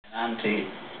Auntie?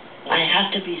 I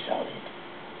had to be solid,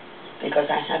 because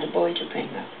I had a boy to bring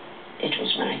up. It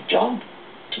was my job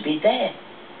to be there.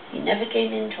 He never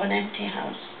came into an empty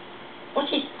house. What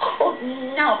he could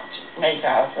not make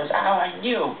out was how I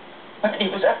knew when he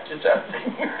was up to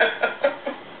something.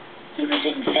 He was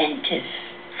inventive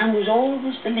and was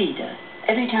always the leader.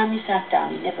 Every time he sat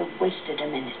down, he never wasted a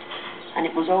minute. And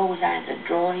it was always either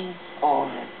drawing or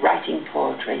writing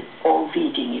poetry or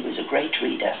reading. He was a great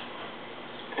reader.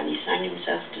 And he sang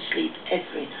himself to sleep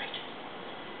every night.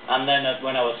 And then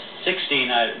when I was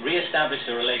 16, I re-established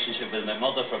a relationship with my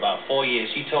mother for about 4 years.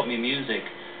 She taught me music.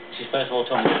 She first of all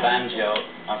taught me the banjo,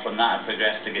 and from that I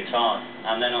progressed to guitar.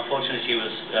 And then unfortunately she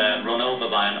was run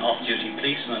over by an off-duty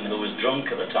policeman who was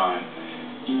drunk at the time.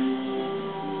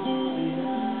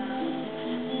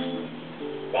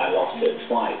 I lost her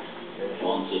twice.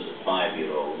 Once as a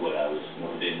 5-year-old where I was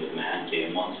moved in with my auntie,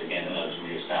 and once again when I was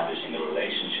re-establishing a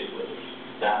relationship with her.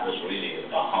 That was really a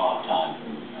hard time,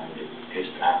 and it just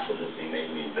absolutely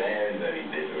made me very, very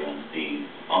bitter, and the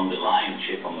underlying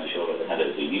chip on my shoulder that I had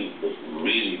as a youth was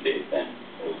really big then.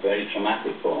 It was very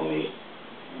traumatic for me.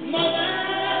 Mother,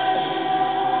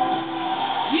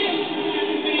 you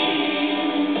should be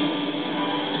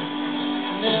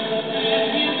never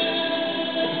let you.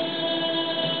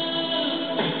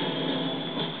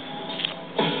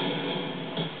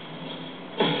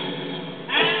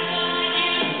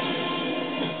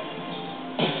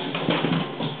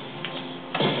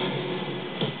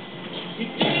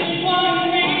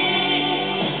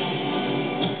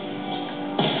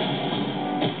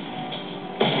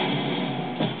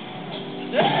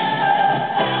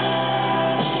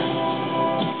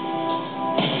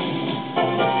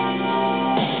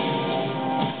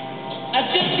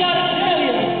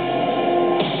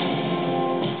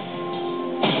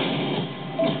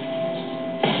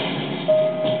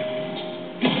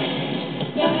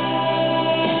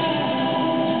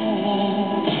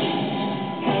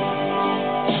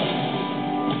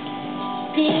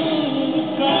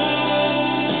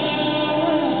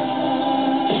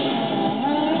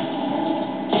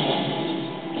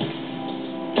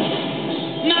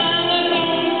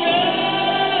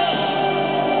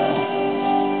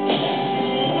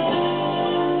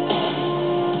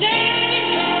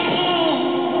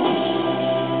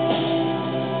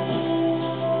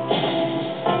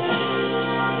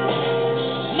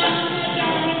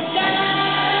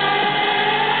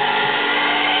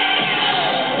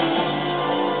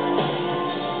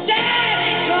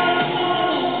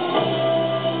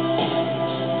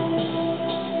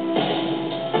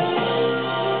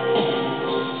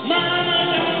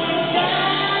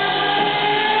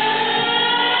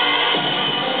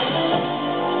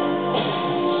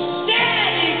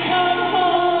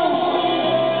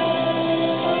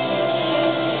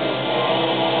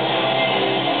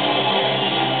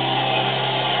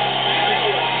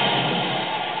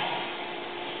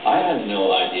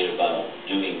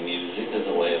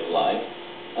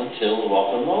 Until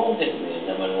rock and roll hit me, and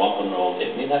then when rock and roll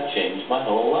hit me, that changed my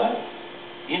whole life.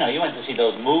 You know, you went to see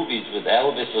those movies with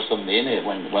Elvis or somebody in it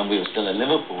when we were still in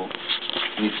Liverpool.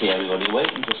 You'd see everybody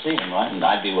waiting to see him, right? And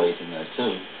I'd be waiting there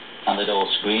too. And they'd all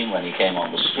scream when he came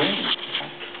on the screen.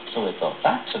 So we thought,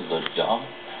 that's a good job.